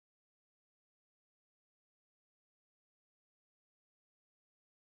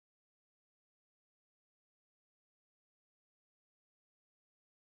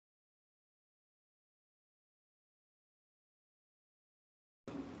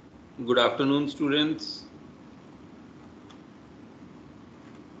Good afternoon, students.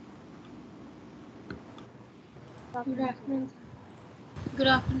 Good afternoon. Good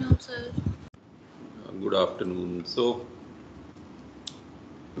afternoon, sir. Good afternoon.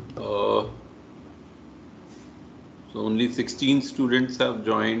 Uh, so only 16 students have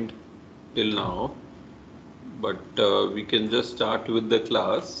joined till now, but we can just start with the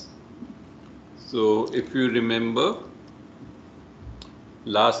class. So if you remember,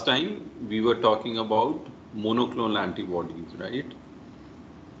 last time we were talking about monoclonal antibodies, right?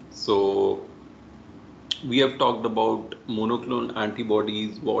 So we have talked about monoclonal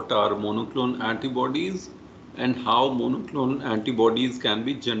antibodies, what are monoclonal antibodies, and how monoclonal antibodies can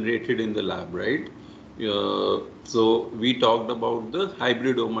be generated in the lab, right? So we talked about the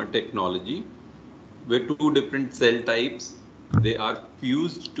hybridoma technology, where two different cell types they are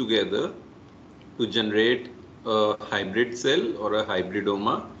fused together to generate a hybrid cell or a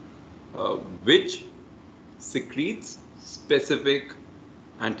hybridoma, uh, which secretes specific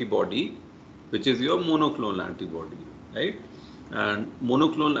antibody, which is your monoclonal antibody, right? And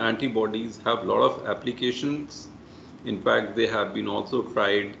monoclonal antibodies have a lot of applications. In fact, they have been also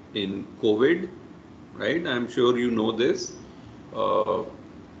tried in COVID, right? I'm sure you know this. Uh,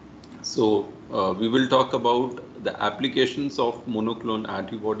 we will talk about the applications of monoclonal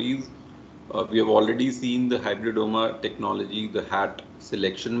antibodies. We have already seen the hybridoma technology, the hat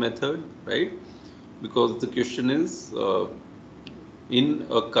selection method, right? Because the question is, in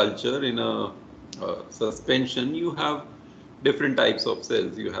a culture, in a suspension, you have different types of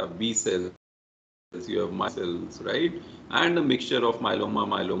cells. You have B cells, you have myeloid cells, right? And a mixture of myeloma,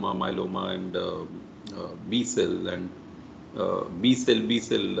 and B cell and B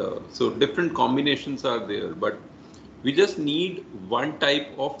cell. So different combinations are there, but we just need one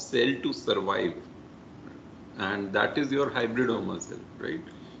type of cell to survive, and that is your hybridoma cell, right?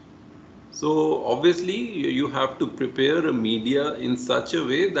 So obviously you have to prepare a media in such a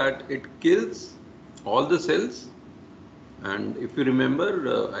way that it kills all the cells. And if you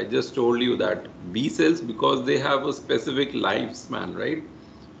remember, I just told you that B cells, because they have a specific lifespan, right?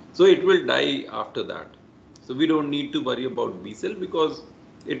 So it will die after that. So we don't need to worry about B cell because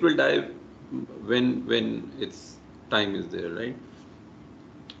it will die when its time is there, right?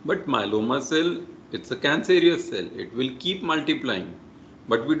 But myeloma cell, it's a cancerous cell. It will keep multiplying.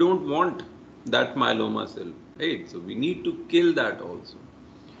 But we don't want that myeloma cell, right? So we need to kill that also.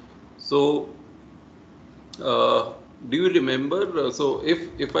 So uh, do you remember? So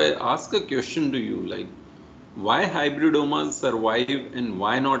if I ask a question to you like why hybridomas survive and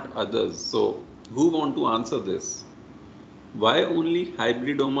why not others? So who want to answer this? Why only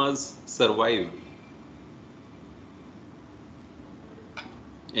hybridomas survive?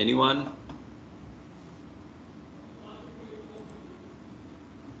 Anyone?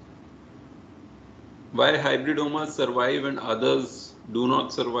 Why hybridomas survive and others do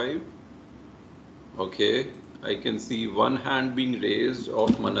not survive? Okay, I can see one hand being raised of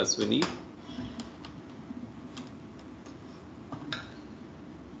Manaswini.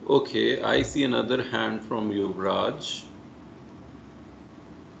 Okay, I see another hand from Yuvraj.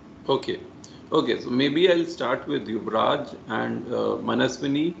 Okay, okay, so maybe I'll start with Yuvraj and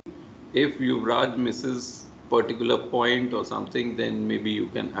Manaswini. If Yuvraj misses particular point or something, then maybe you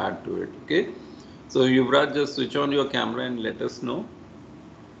can add to it. Okay, so Yuvraj, just switch on your camera and let us know.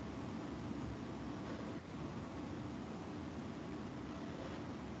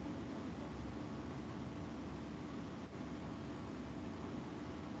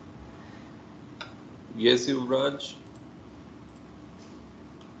 Yes, Yuvraj,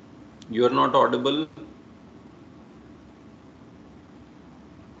 you are not audible.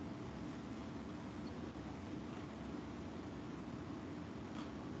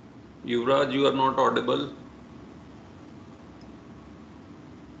 Yuvraj, you are not audible.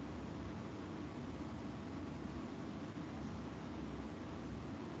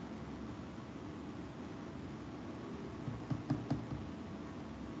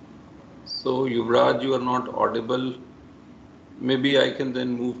 So, Yuvraj, you are not audible. Maybe I can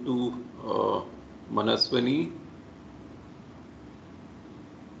then move to Manaswini.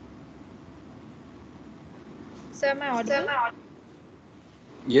 Sir, am I audible?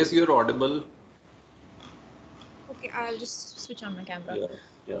 Yes, you are audible. Okay, I'll just switch on my camera. Yeah,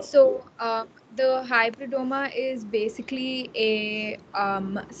 yeah. So, the hybridoma is basically a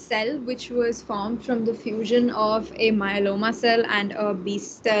cell which was formed from the fusion of a myeloma cell and a B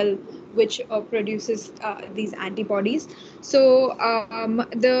cell, which produces these antibodies. So,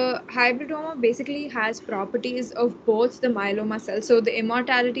 the hybridoma basically has properties of both the myeloma cell. So, the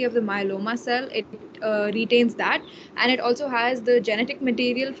immortality of the myeloma cell, it retains that, and it also has the genetic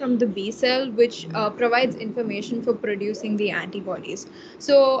material from the B cell, which provides information for producing the antibodies.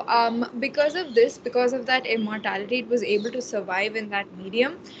 So, because of this, because of that immortality, it was able to survive in that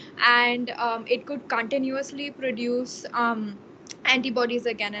medium, and it could continuously produce. Antibodies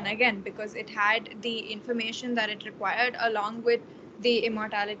again and again because it had the information that it required along with the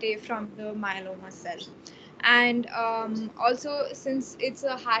immortality from the myeloma cell. And also, since it's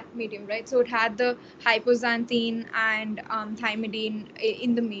a hat medium, right, so it had the hypoxanthine and thymidine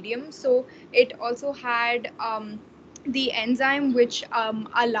in the medium, so it also had the enzyme which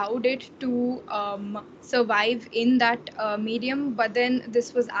allowed it to survive in that medium, but then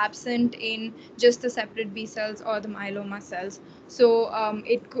this was absent in just the separate B cells or the myeloma cells. So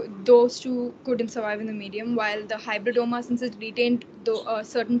those two couldn't survive in the medium, while the hybridoma, since it retained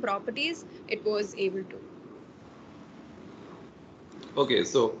certain properties, it was able to. Okay,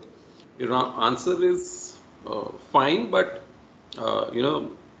 so your answer is fine, but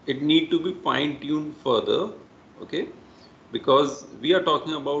it need to be fine tuned further. Okay, because we are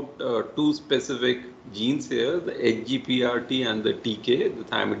talking about two specific genes here, the HGPRT and the TK, the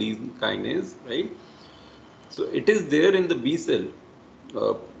thymidine kinase, right? So it is there in the B cell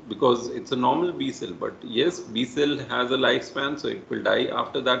uh, because it's a normal B cell, but yes, B cell has a lifespan, so it will die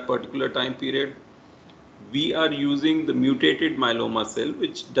after that particular time period. We are using the mutated myeloma cell,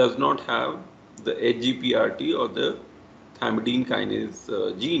 which does not have the HGPRT or the thymidine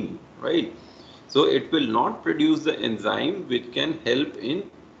kinase gene, right? So it will not produce the enzyme which can help in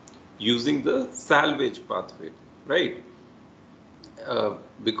using the salvage pathway, right?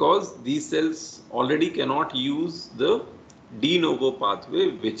 Because these cells already cannot use the de novo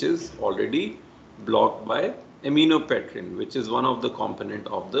pathway, which is already blocked by aminopetrin, which is one of the component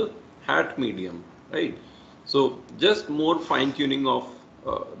of the hat medium, right? So just more fine tuning of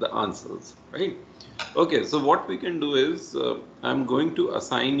the answers, right? Okay, so what we can do is I'm going to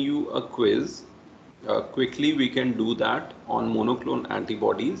assign you a quiz. Quickly, we can do that on monoclonal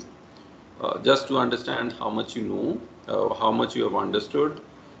antibodies just to understand how much you know, how much you have understood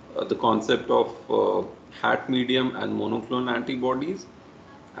the concept of hat medium and monoclonal antibodies.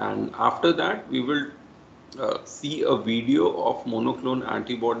 And after that, we will see a video of monoclonal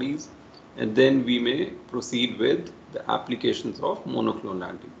antibodies, and then we may proceed with the applications of monoclonal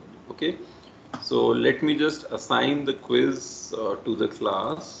antibody. Okay, so let me just assign the quiz to the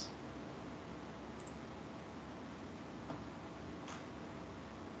class.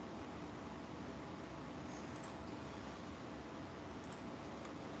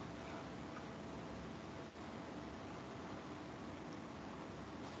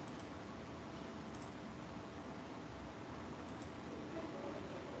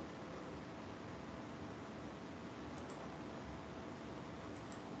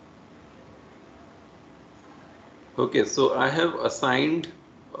 Okay, so I have assigned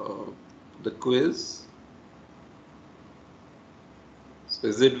uh, the quiz. So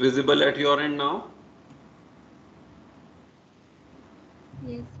is it visible at your end now?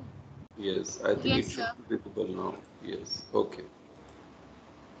 Yes, sir. Yes, I think Yes, it should sir. be visible now. Yes, okay.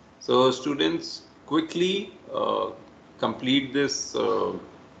 So students, quickly complete this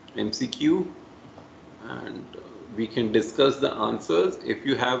MCQ and we can discuss the answers. If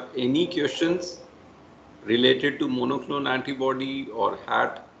you have any questions related to monoclonal antibody or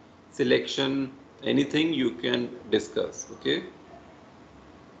hat selection, anything you can discuss, okay?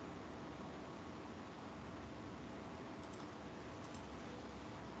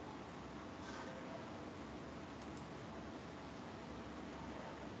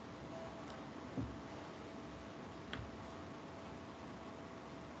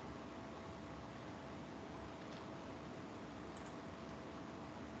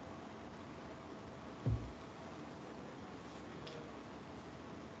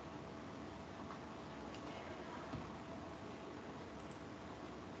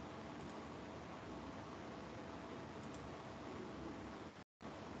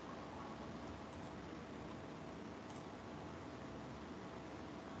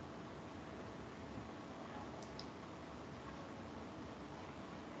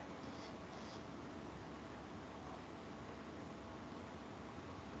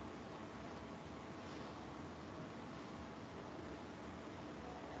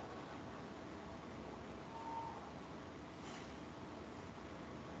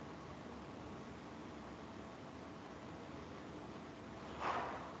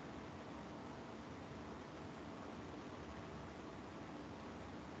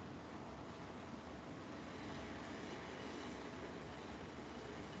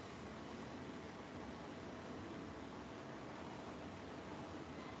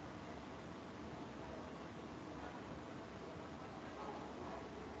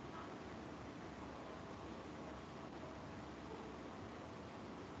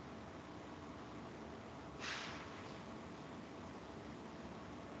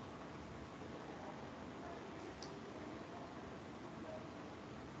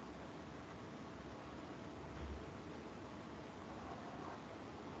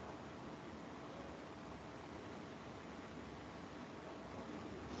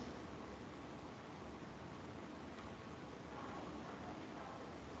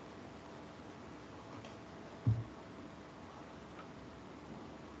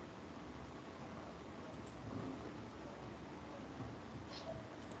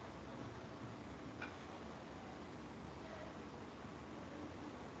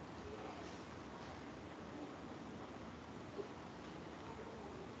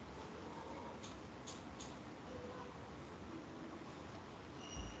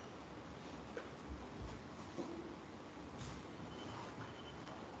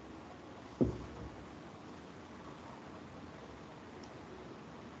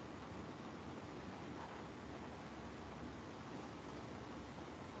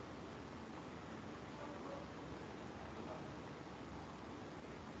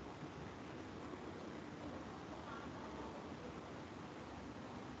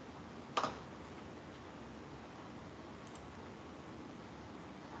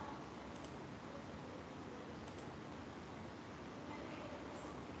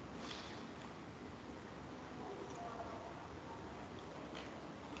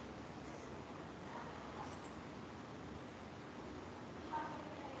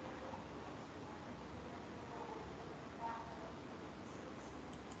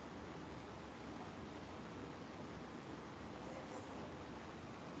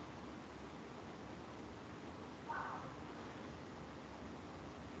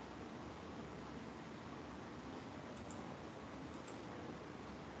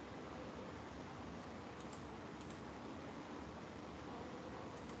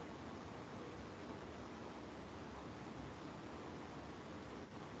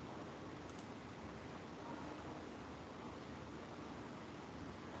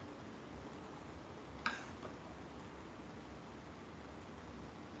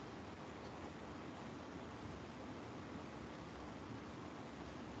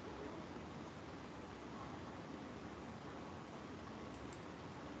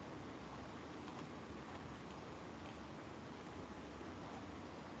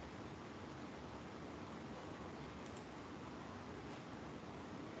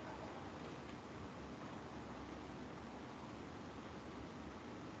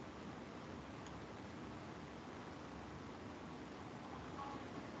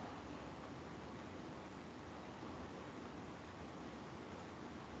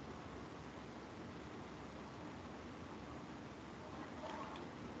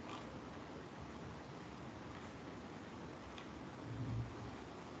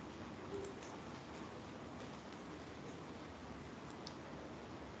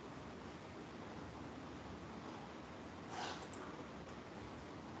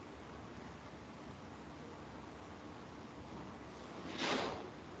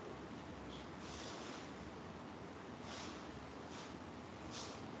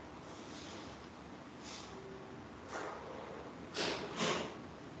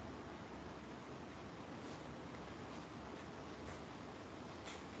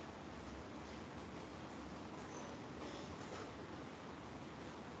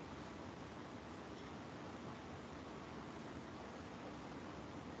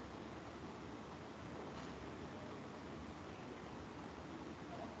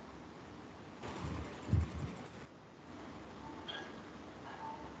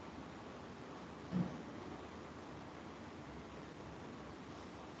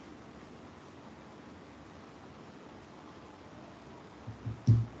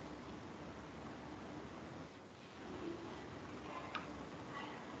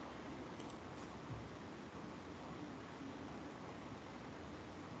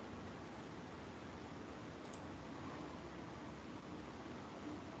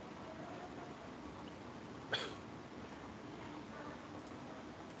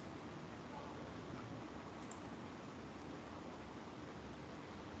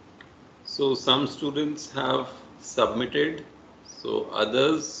 So some students have submitted, so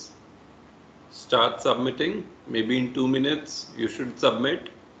others start submitting. Maybe in 2 minutes you should submit.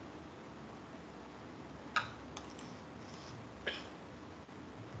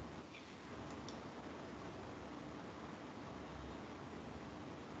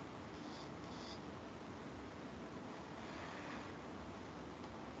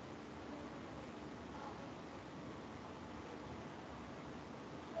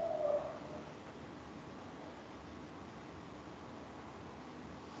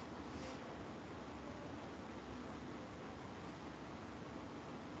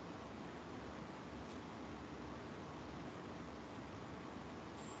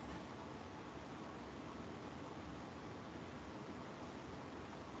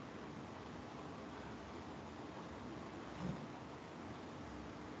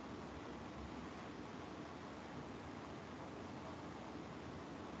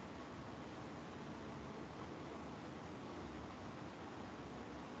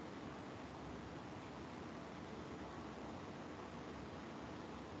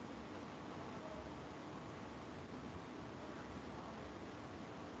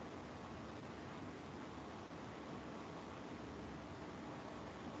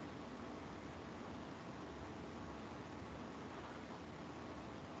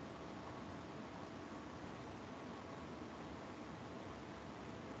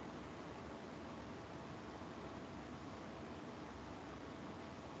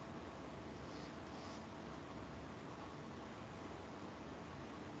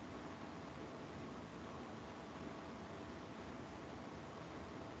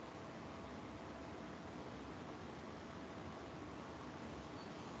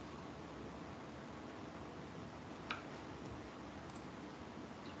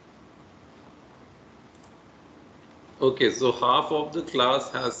 Okay, so half of the class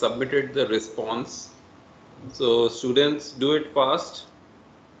has submitted the response. So students, do it fast.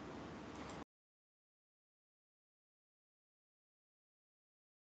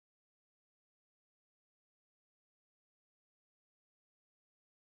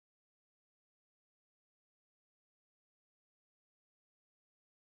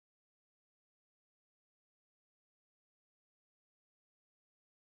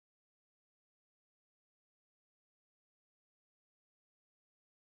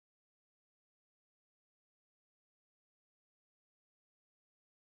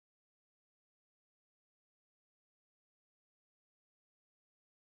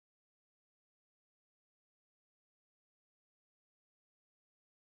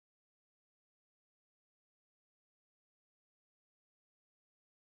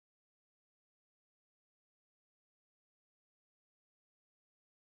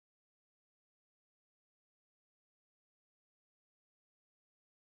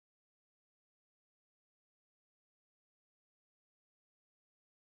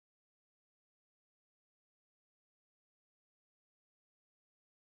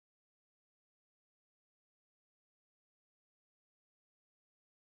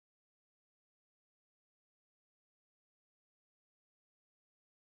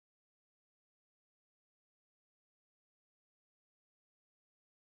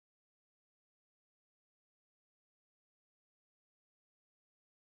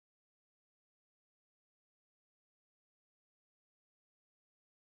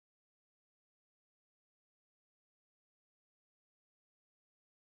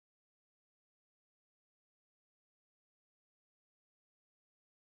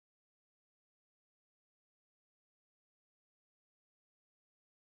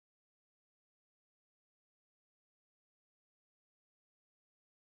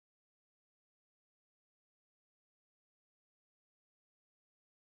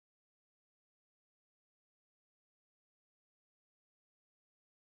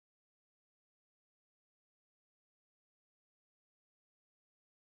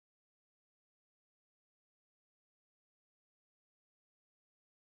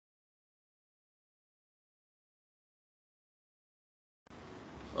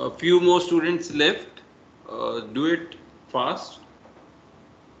 A few more students left. Do it fast.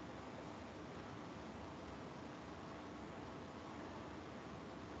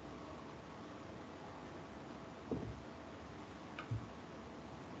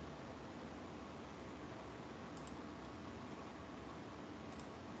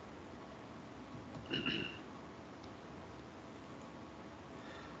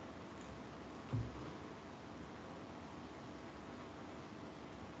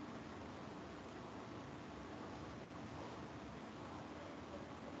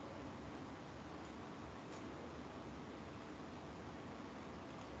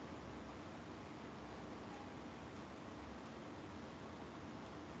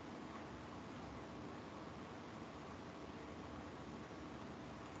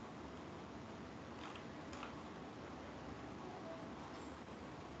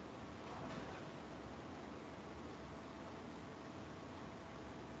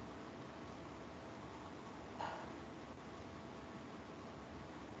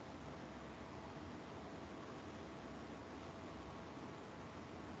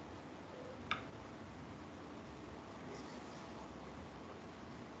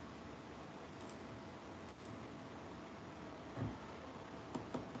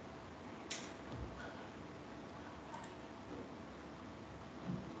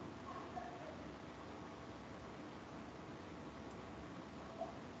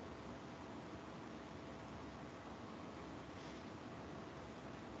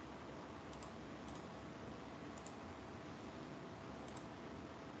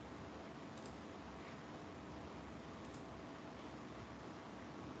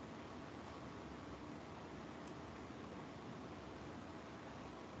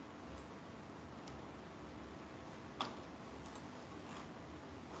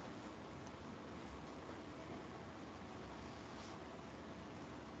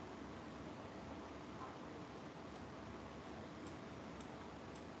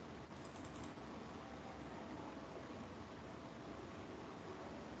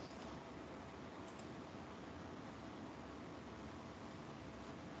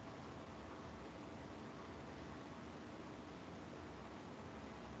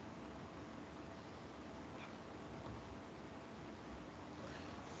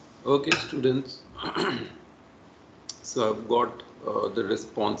 Okay, students. So I've got the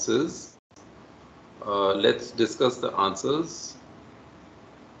responses. Let's discuss the answers.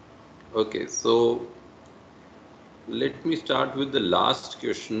 Okay, so let me start with the last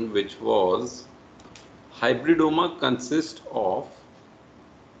question, which was hybridoma consists of,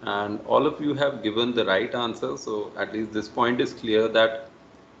 and all of you have given the right answer. So at least this point is clear that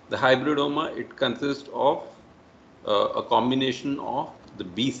the hybridoma, it consists of a combination of the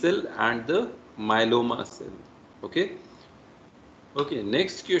B cell and the myeloma cell. Okay. Okay.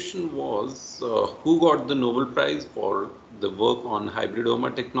 Next question was who got the Nobel Prize for the work on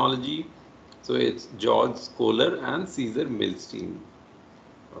hybridoma technology? So it's George Scholar and Caesar Milstein.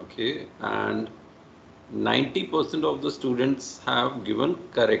 Okay, and 90% of the students have given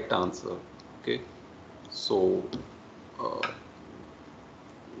correct answer. Okay, so uh,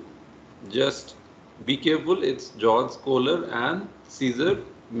 just be careful, it's George Kohler and Caesar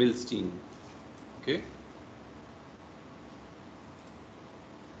Milstein. Okay.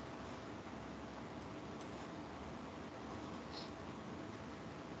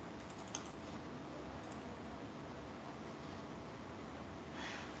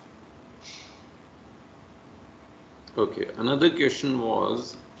 Okay, another question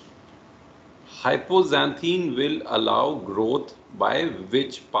was hypoxanthine will allow growth by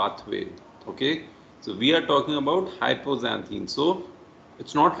which pathway? Okay, so we are talking about hypoxanthine. So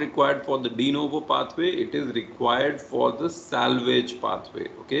it's not required for the de novo pathway, it is required for the salvage pathway.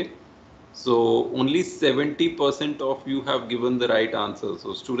 Okay, so only 70% of you have given the right answer.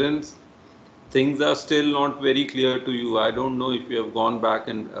 So students, things are still not very clear to you. I don't know if you have gone back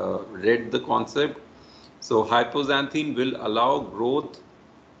and read the concept. So hypoxanthine will allow growth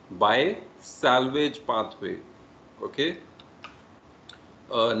by salvage pathway. Okay.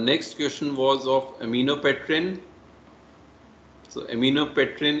 Next question was of aminopetrin. So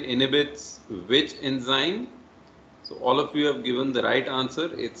aminopetrin inhibits which enzyme? So all of you have given the right answer.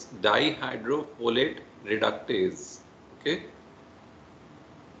 It's dihydrofolate reductase. Okay.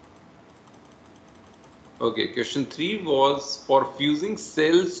 Okay, question 3 was for fusing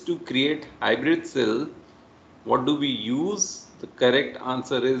cells to create hybrid cell, what do we use? The correct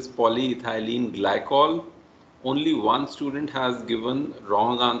answer is polyethylene glycol. Only one student has given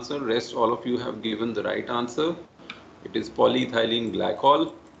wrong answer. Rest all of you have given the right answer. It is polyethylene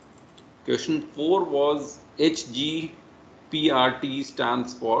glycol. Question 4 was HGPRT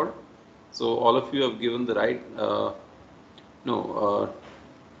stands for. So all of you have given the right. No,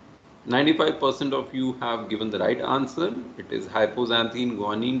 95% of you have given the right answer. It is hypoxanthine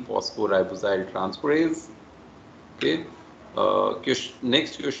guanine phosphoribosyl transferase. Okay.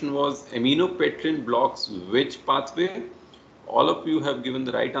 Next question was aminopetrin blocks which pathway? All of you have given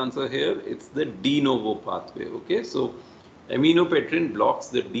the right answer here. It's the de novo pathway. Okay. So aminopetrin blocks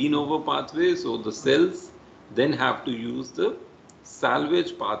the de novo pathway. So the cells then have to use the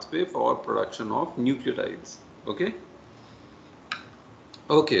salvage pathway for production of nucleotides. Okay.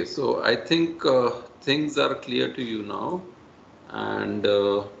 Okay, so I think things are clear to you now, and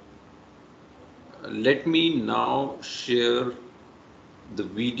let me now share the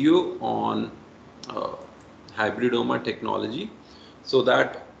video on uh, hybridoma technology so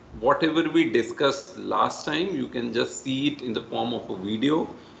that whatever we discussed last time, you can just see it in the form of a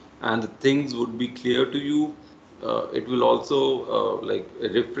video and the things would be clear to you. It will also like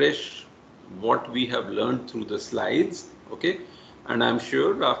refresh what we have learned through the slides. Okay, and I'm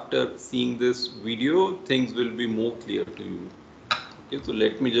sure after seeing this video things will be more clear to you. Okay, so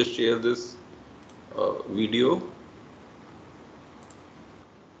let me just share this video.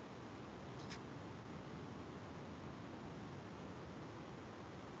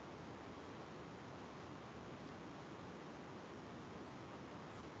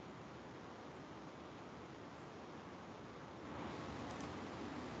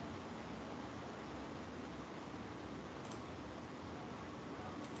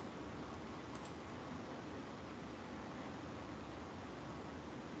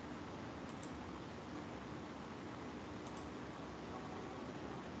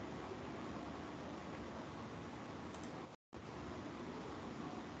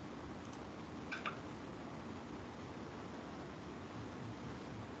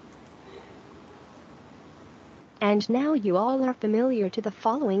 And now you all are familiar to the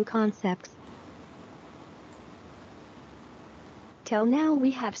following concepts. Till now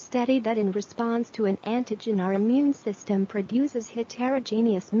we have studied that in response to an antigen our immune system produces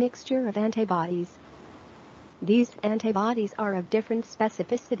heterogeneous mixture of antibodies. These antibodies are of different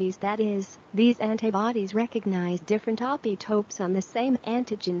specificities, that is, these antibodies recognize different epitopes on the same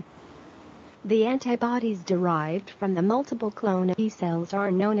antigen. The antibodies derived from the multiple clone B cells are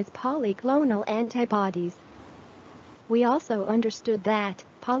known as polyclonal antibodies. We also understood that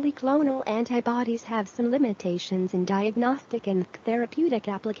polyclonal antibodies have some limitations in diagnostic and therapeutic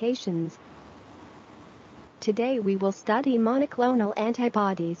applications. Today we will study monoclonal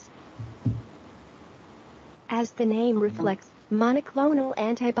antibodies. As the name reflects, monoclonal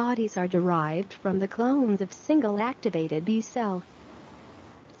antibodies are derived from the clones of single activated B cell.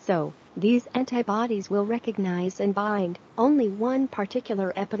 So, these antibodies will recognize and bind only one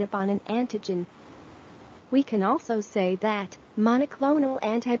particular epitope on an antigen. We can also say that monoclonal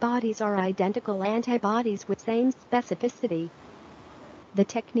antibodies are identical antibodies with same specificity. The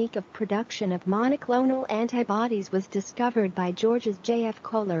technique of production of monoclonal antibodies was discovered by Georges J.F.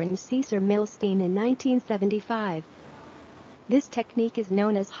 Kohler and Cesar Milstein in 1975. This technique is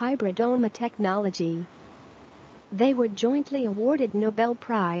known as hybridoma technology. They were jointly awarded Nobel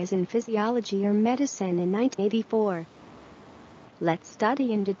Prize in Physiology or Medicine in 1984. Let's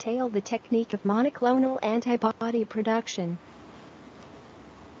study in detail the technique of monoclonal antibody production.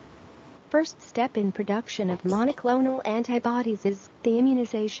 First step in production of monoclonal antibodies is the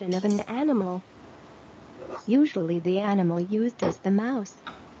immunization of an animal. Usually the animal used is the mouse.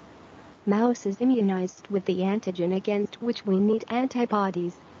 Mouse is immunized with the antigen against which we need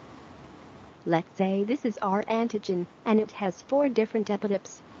antibodies. Let's say this is our antigen, and it has 4 different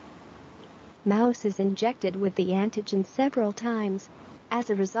epitopes. Mouse is injected with the antigen several times. As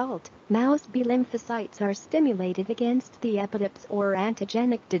a result, mouse B lymphocytes are stimulated against the epitopes or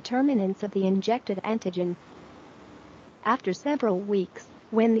antigenic determinants of the injected antigen. After several weeks,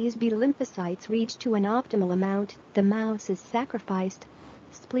 when these B lymphocytes reach to an optimal amount, the mouse is sacrificed.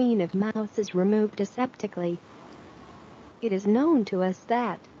 Spleen of mouse is removed aseptically. It is known to us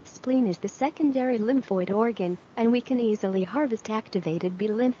that spleen is the secondary lymphoid organ, and we can easily harvest activated B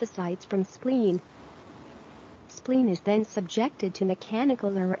lymphocytes from spleen. Spleen is then subjected to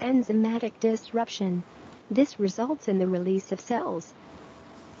mechanical or enzymatic disruption. This results in the release of cells.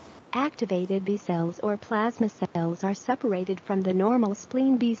 Activated B cells or plasma cells are separated from the normal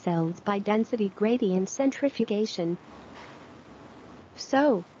spleen B cells by density gradient centrifugation.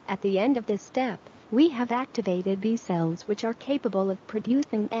 So, at the end of this step, we have activated B cells which are capable of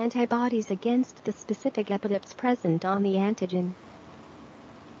producing antibodies against the specific epitopes present on the antigen.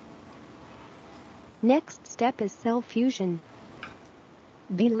 Next step is cell fusion.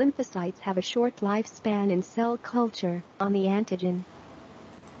 B lymphocytes have a short lifespan in cell culture on the antigen.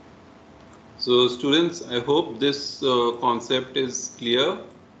 So students, I hope this concept is clear,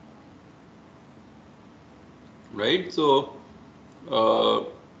 right? Uh,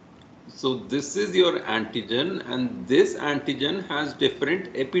 so this is your antigen, and this antigen has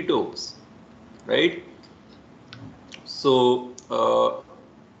different epitopes, right? So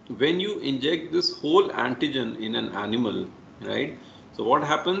when you inject this whole antigen in an animal, right? So what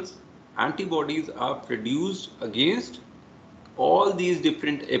happens? Antibodies are produced against all these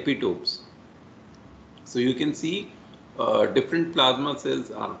different epitopes. So you can see different plasma cells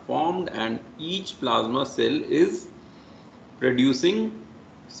are formed, and each plasma cell is producing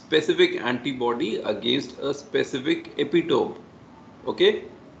specific antibody against a specific epitope. Okay,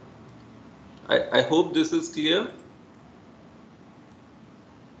 I hope this is clear.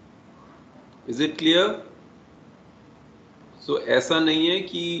 Is it clear? So ऐसा नहीं है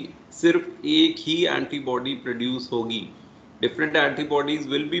कि सिर्फ एक ही antibody produce होगी. Different antibodies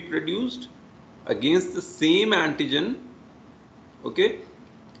will be produced against the same antigen, okay,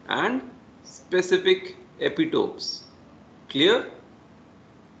 and specific epitopes. Clear?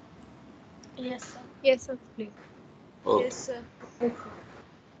 Yes, sir. Yes, sir, please. Okay. Yes, sir.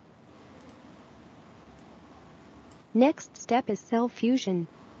 Next step is cell fusion.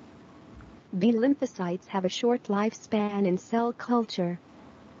 B lymphocytes have a short lifespan in cell culture.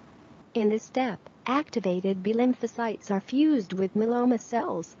 In this step, activated B lymphocytes are fused with myeloma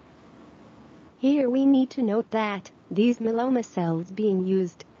cells. Here we need to note that these myeloma cells being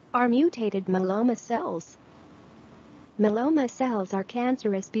used are mutated myeloma cells. Myeloma cells are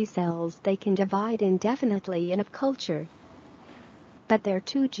cancerous B cells. They can divide indefinitely in a culture. But their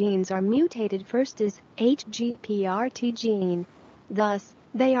 2 genes are mutated. First is HGPRT gene. Thus,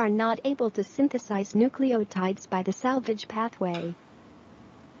 they are not able to synthesize nucleotides by the salvage pathway.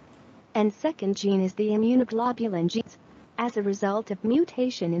 And second gene is the immunoglobulin genes. As a result of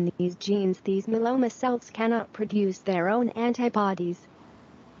mutation in these genes, these myeloma cells cannot produce their own antibodies.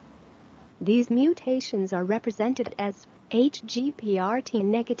 These mutations are represented as HGPRT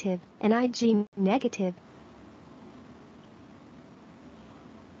negative and IG negative.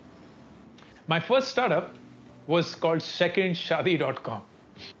 My first startup was called secondshadi.com.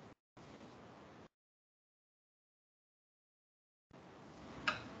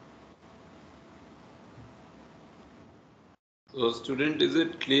 So student, is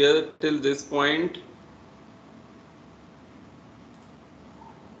it clear till this point?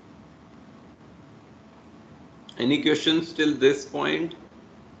 Any questions till this point?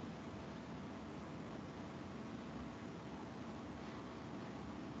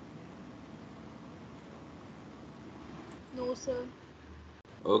 No, sir.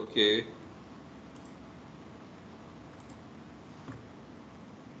 Okay.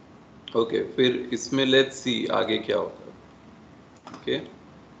 Okay फिर इसमें let's see आगे क्या होता है. Okay,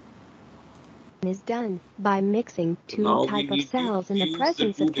 is done by mixing so two now we type of need to cells in the fuse the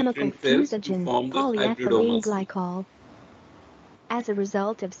presence two of chemical different cells to fusogen, form the polyethylene hybridoma cell. glycol. As a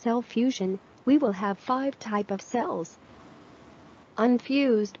result of cell fusion, we will have 5 type of cells: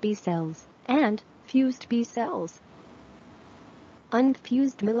 unfused B cells and fused B cells,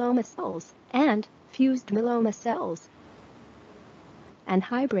 unfused myeloma cells and fused myeloma cells, and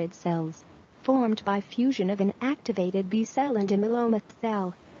hybrid cells, formed by fusion of an activated B cell and a myeloma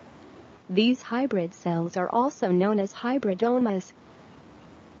cell. These hybrid cells are also known as hybridomas.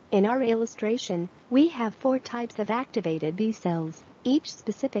 In our illustration, we have 4 types of activated B cells, each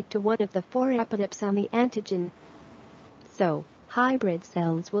specific to one of the 4 epitopes on the antigen. So, hybrid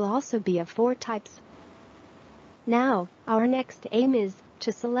cells will also be of 4 types. Now, our next aim is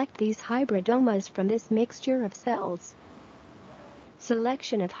to select these hybridomas from this mixture of cells.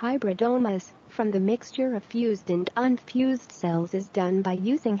 Selection of hybridomas from the mixture of fused and unfused cells is done by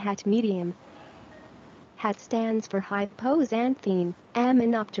using HAT medium. HAT stands for hypoxanthine,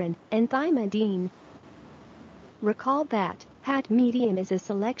 aminopterin, and thymidine. Recall that HAT medium is a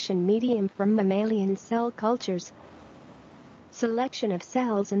selection medium from mammalian cell cultures. Selection of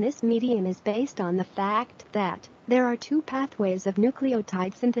cells in this medium is based on the fact that there are 2 pathways of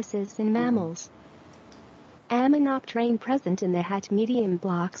nucleotide synthesis in mammals. Aminopterin present in the HAT medium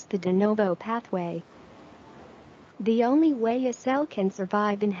blocks the de novo pathway. The only way a cell can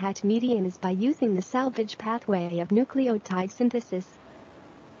survive in HAT medium is by using the salvage pathway of nucleotide synthesis.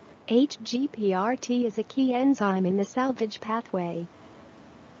 HGPRT is a key enzyme in the salvage pathway.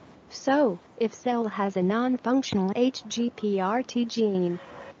 So, if cell has a non-functional HGPRT gene,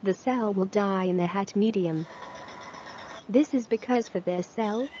 the cell will die in the HAT medium. This is because for this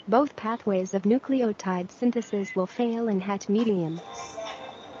cell, both pathways of nucleotide synthesis will fail in HAT medium.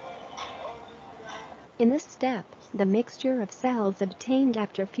 In this step, the mixture of cells obtained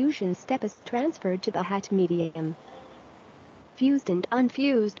after fusion step is transferred to the HAT medium. Fused and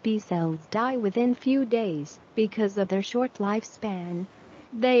unfused B cells die within few days because of their short lifespan.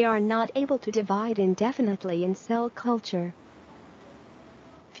 They are not able to divide indefinitely in cell culture.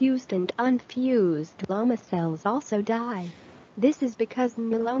 Fused and unfused myeloma cells also die. This is because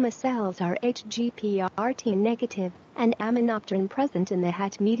myeloma cells are HGPRT negative, and aminopterin present in the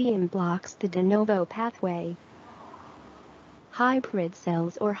HAT medium blocks the de novo pathway. Hybrid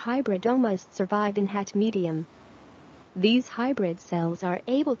cells or hybridomas survive in HAT medium. These hybrid cells are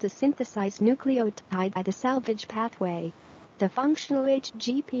able to synthesize nucleotide by the salvage pathway. The functional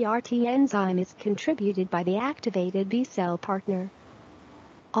HGPRT enzyme is contributed by the activated B cell partner.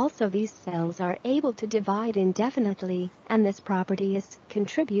 Also, these cells are able to divide indefinitely, and this property is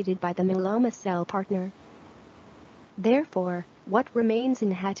contributed by the myeloma cell partner. Therefore, what remains in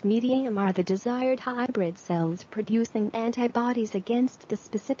HAT medium are the desired hybrid cells producing antibodies against the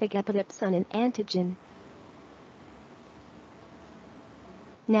specific epitopes on an antigen.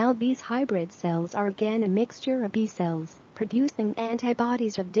 Now these hybrid cells are again a mixture of B cells, producing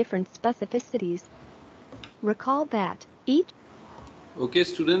antibodies of different specificities. Recall that each Okay,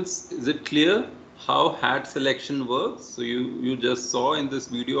 students, is it clear how HAT selection works? So you just saw in this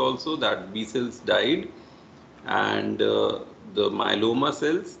video also that B cells died, and the myeloma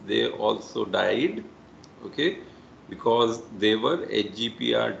cells, they also died, okay, because they were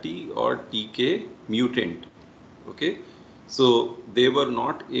HGPRT or TK mutant, okay. So they were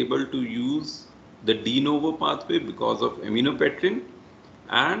not able to use the de novo pathway because of aminopterin,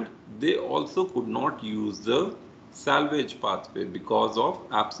 and they also could not use the salvage pathway because of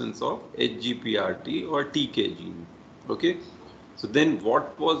absence of HGPRT or TK gene, okay. So then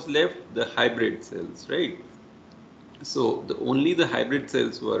what was left? The hybrid cells, right? So only the hybrid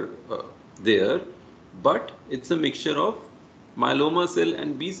cells were there, but it's a mixture of myeloma cell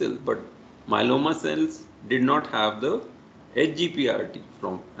and B cell. But myeloma cells did not have the HGPRT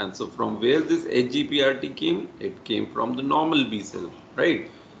from, and so from where this HGPRT came, it came from the normal B cell, right?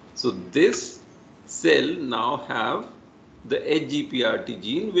 So this cell now have the HGPRT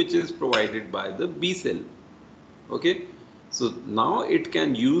gene, which is provided by the B cell, okay. So now it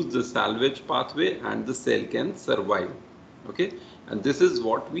can use the salvage pathway and the cell can survive, okay. And this is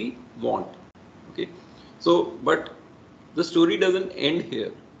what we want, okay. So but the story doesn't and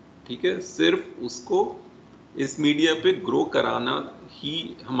here, ठीक है, सिर्फ उसको इस media पे grow कराना ही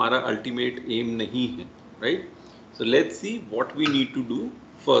हमारा ultimate aim नहीं है, right? So let's see what we need to do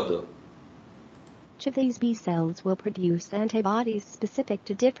further. Each of these B cells will produce antibodies specific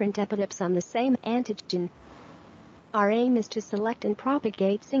to different epitopes on the same antigen. Our aim is to select and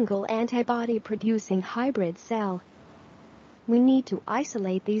propagate single antibody-producing hybrid cell. We need to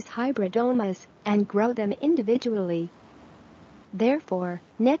isolate these hybridomas and grow them individually. Therefore,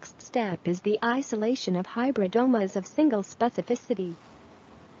 next step is the isolation of hybridomas of single specificity.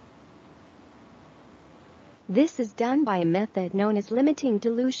 This is done by a method known as limiting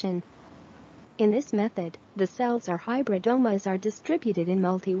dilution. In this method, the cells or hybridomas are distributed in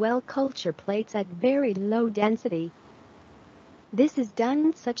multi-well culture plates at very low density. This is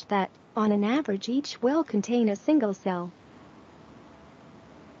done such that, on an average, each well contain a single cell.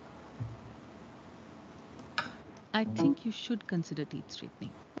 I think you should consider teeth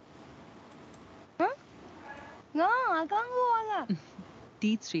straightening. No, I can't go on that.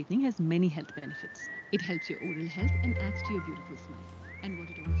 Teeth straightening has many health benefits. It helps your oral health and adds to your beautiful smile. And what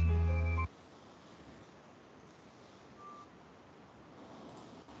it also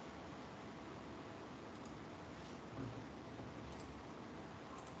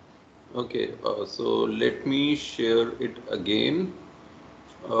Okay, so let me share it again.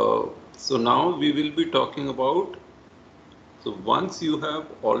 So now we will be talking about, so once you have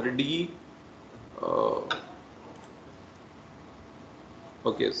already, uh,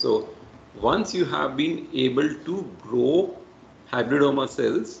 okay, so once you have been able to grow hybridoma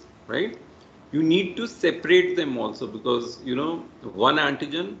cells, right? You need to separate them also, because one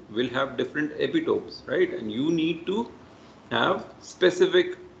antigen will have different epitopes, right? And you need to have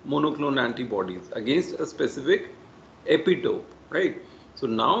specific monoclonal antibodies against a specific epitope, right? So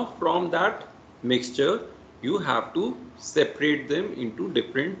now from that mixture, you have to separate them into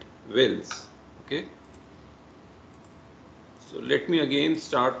different wells, okay? So let me again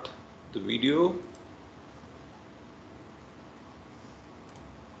start the video.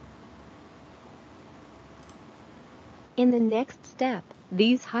 In the next step,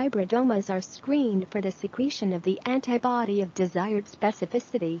 these hybridomas are screened for the secretion of the antibody of desired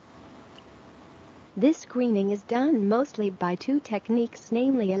specificity. This screening is done mostly by two techniques,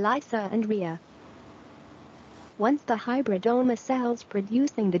 namely ELISA and RIA. Once the hybridoma cells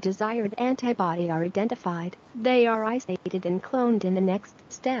producing the desired antibody are identified, they are isolated and cloned in the next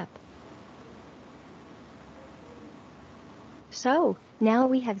step. So, now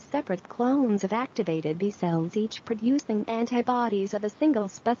we have separate clones of activated B cells, each producing antibodies of a single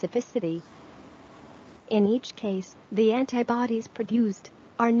specificity. In each case, the antibodies produced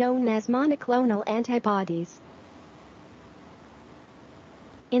are known as monoclonal antibodies.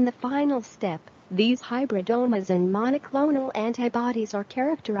 In the final step, these hybridomas and monoclonal antibodies are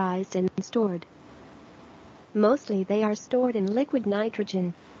characterized and stored. Mostly they are stored in liquid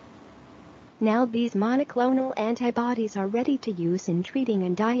nitrogen. Now these monoclonal antibodies are ready to use in treating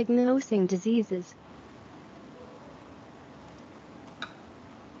and diagnosing diseases.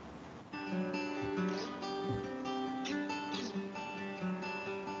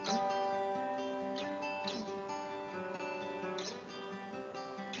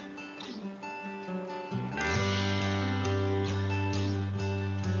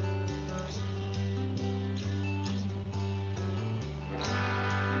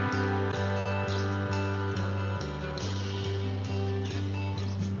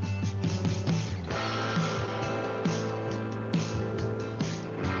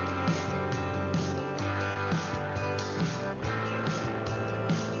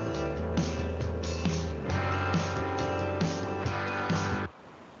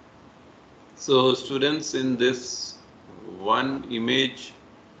 So students, in this one image,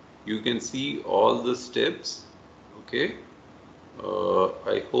 you can see all the steps, okay?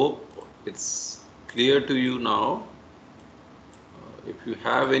 I hope it's clear to you now. If you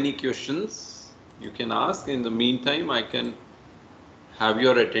have any questions, you can ask. In the meantime, I can have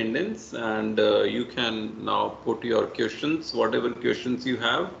your attendance, and you can now put your questions, whatever questions you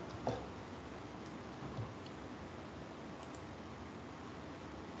have.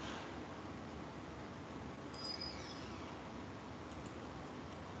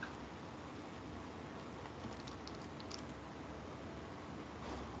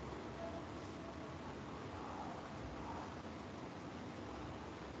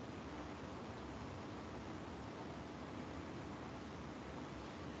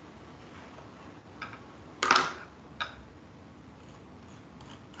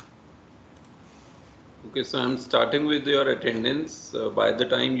 Okay, so I'm starting with your attendance. By the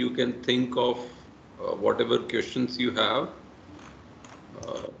time you can think of whatever questions you have.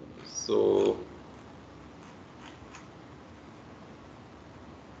 Uh,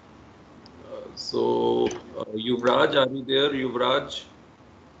 so, Yuvraj, are you there? Yuvraj,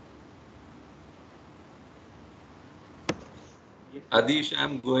 Adish,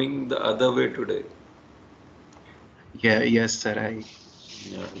 I'm going the other way today. Yeah, yes, sir. I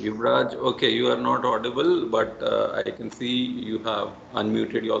Yeah, Yuvraj, okay, you are not audible, but I can see you have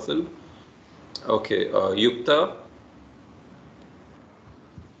unmuted yourself. Okay, Yukta,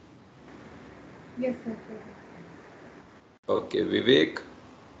 Yes, sir. okay, Vivek,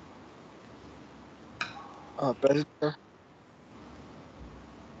 Present, sir.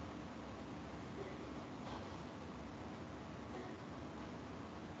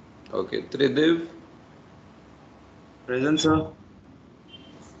 okay, Tridiv, Present, sir.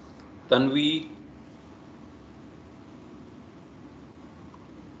 Tanvi,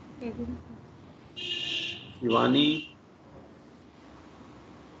 Shivani,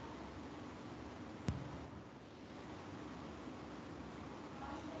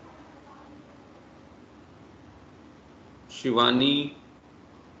 Shivani,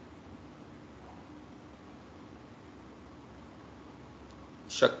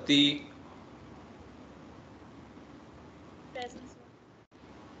 Shakti, Present, sir.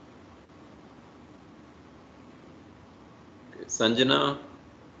 okay, Sanjana,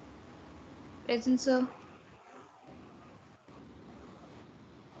 Present, sir.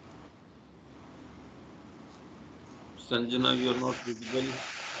 Sanjana, you are not visible.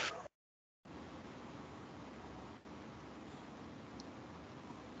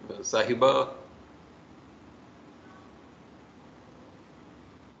 Sahiba,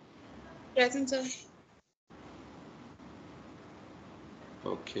 Present, sir.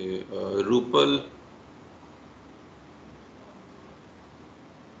 okay, Rupal,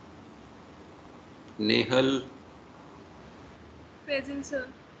 Nehal, Present, sir.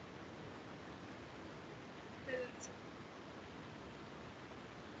 Present, sir.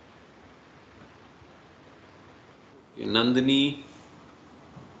 Nandini,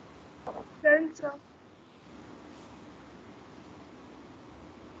 Present, sir.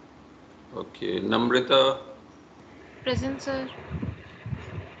 okay, Namrita, Present, sir.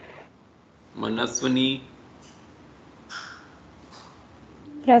 Manaswani,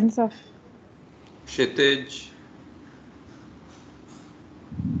 Present, sir. Kshitij,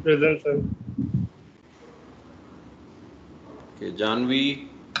 Present, sir. okay, Janvi,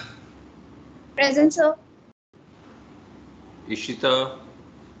 Present, sir. Ishita,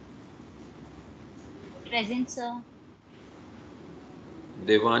 Present, sir.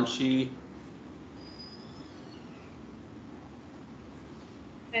 Devanshi,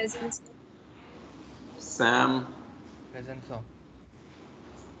 Present, sir. Sam, Present, sir.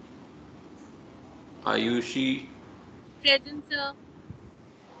 Ayushi, Present, sir.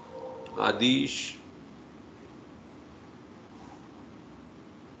 Adish,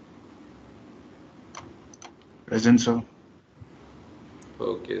 present, sir.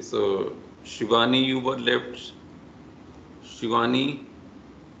 okay, so Shivani, you were left. Shivani,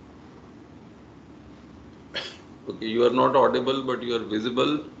 okay, you are not audible, but you are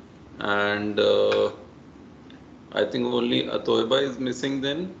visible, and I think only Atoiba is missing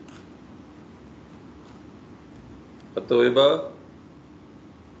then. Atoiba,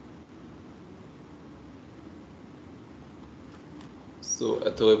 so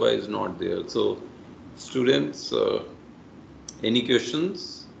Atoiba is not there. So, students, any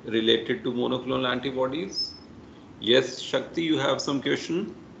questions related to monoclonal antibodies? Yes, Shakti, you have some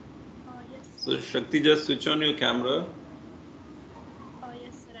question. Yes. So, Shakti, just switch on your camera.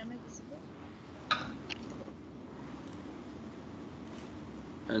 Yes, sir. Am I visible?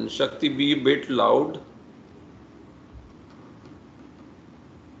 And Shakti, be a bit loud.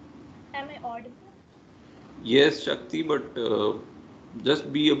 Am I audible? Yes, Shakti, but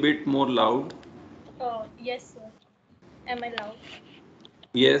just be a bit more loud. Yes, sir. Am I loud?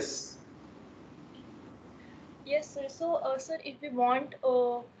 Yes. Yes, sir. So, sir, if we want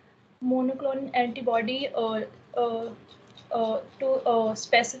monoclonal antibody to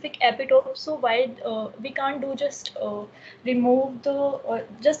specific epitope, so why we can't do just remove the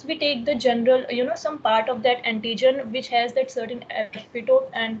just we take the general, some part of that antigen which has that certain epitope,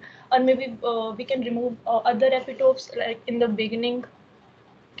 and or maybe we can remove other epitopes like in the beginning.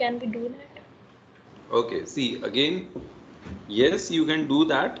 Can we do that? Okay, see, again, yes, you can do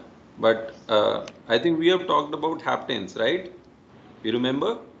that, but I think we have talked about haptens, right? You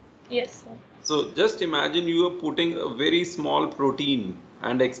remember? Yes, sir. So just imagine you are putting a very small protein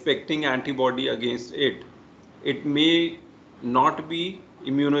and expecting antibody against it. It may not be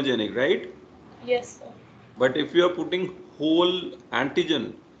immunogenic, right? Yes, sir. But if you are putting whole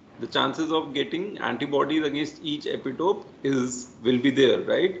antigen, the chances of getting antibodies against each epitope is will be there,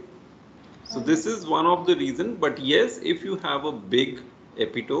 right? So this Yes. is one of the reason. But yes, if you have a big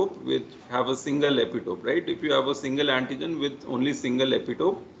epitope which have a single epitope, right? If you have a single antigen with only single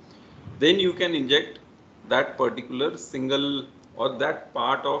epitope, then you can inject that particular single or that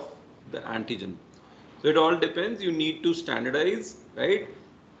part of the antigen. So it all depends. You need to standardize, right?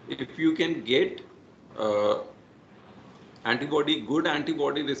 If you can get uh, good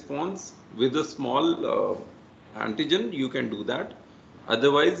antibody response with a small antigen, you can do that.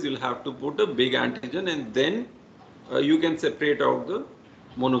 Otherwise, you'll have to put a big antigen, and then you can separate out the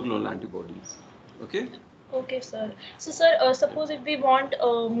monoclonal antibodies. Okay. Okay, sir. So, sir, suppose if we want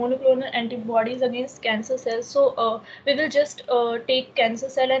monoclonal antibodies against cancer cells, so we will just take cancer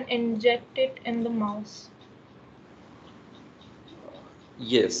cell and inject it in the mouse.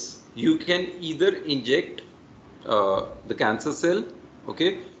 Yes, you can either inject the cancer cell,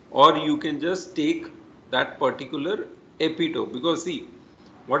 okay, or you can just take that particular epitope. Because see,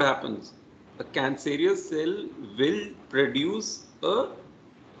 what happens? A cancerous cell will produce a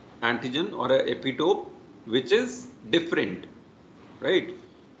antigen or a epitope which is different, right?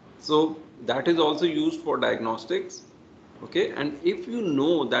 So that is also used for diagnostics. Okay, and if you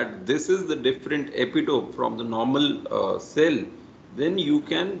know that this is the different epitope from the normal cell, then you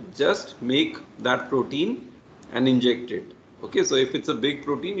can just make that protein and inject it. Okay, so if it's a big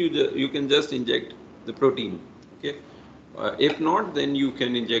protein, you can just inject the protein. Okay, if not, then you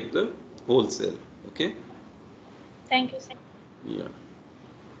can inject the whole cell. Okay, Thank you, sir. yeah.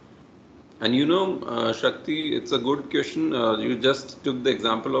 And Shakti, it's a good question. You just took the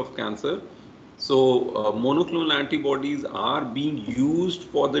example of cancer. So, monoclonal antibodies are being used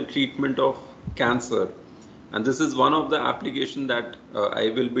for the treatment of cancer. And this is one of the application that I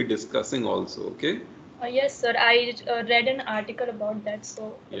will be discussing also. Okay. Yes, sir. I read an article about that,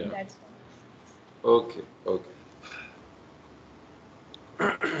 so Yeah. that's Okay. Okay.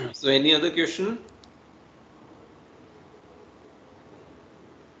 So, any other question?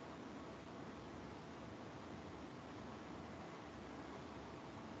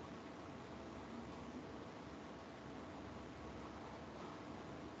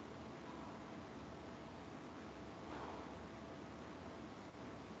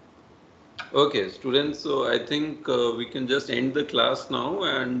 Okay, students. So I think we can just end the class now,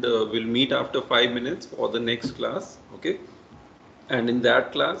 and we'll meet after 5 minutes for the next class. Okay. And in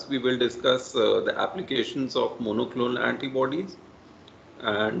that class, we will discuss the applications of monoclonal antibodies.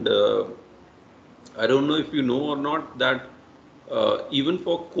 And I don't know if you know or not that even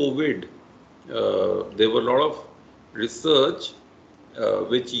for COVID, there were a lot of research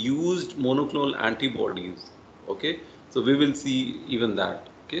which used monoclonal antibodies. Okay, so we will see even that.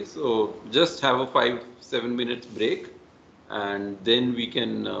 Okay, so just have a 5-7 minutes break, and then we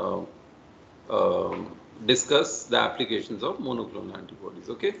can discuss the applications of monoclonal antibodies.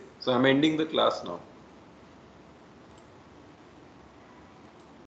 Okay, so I'm ending the class now.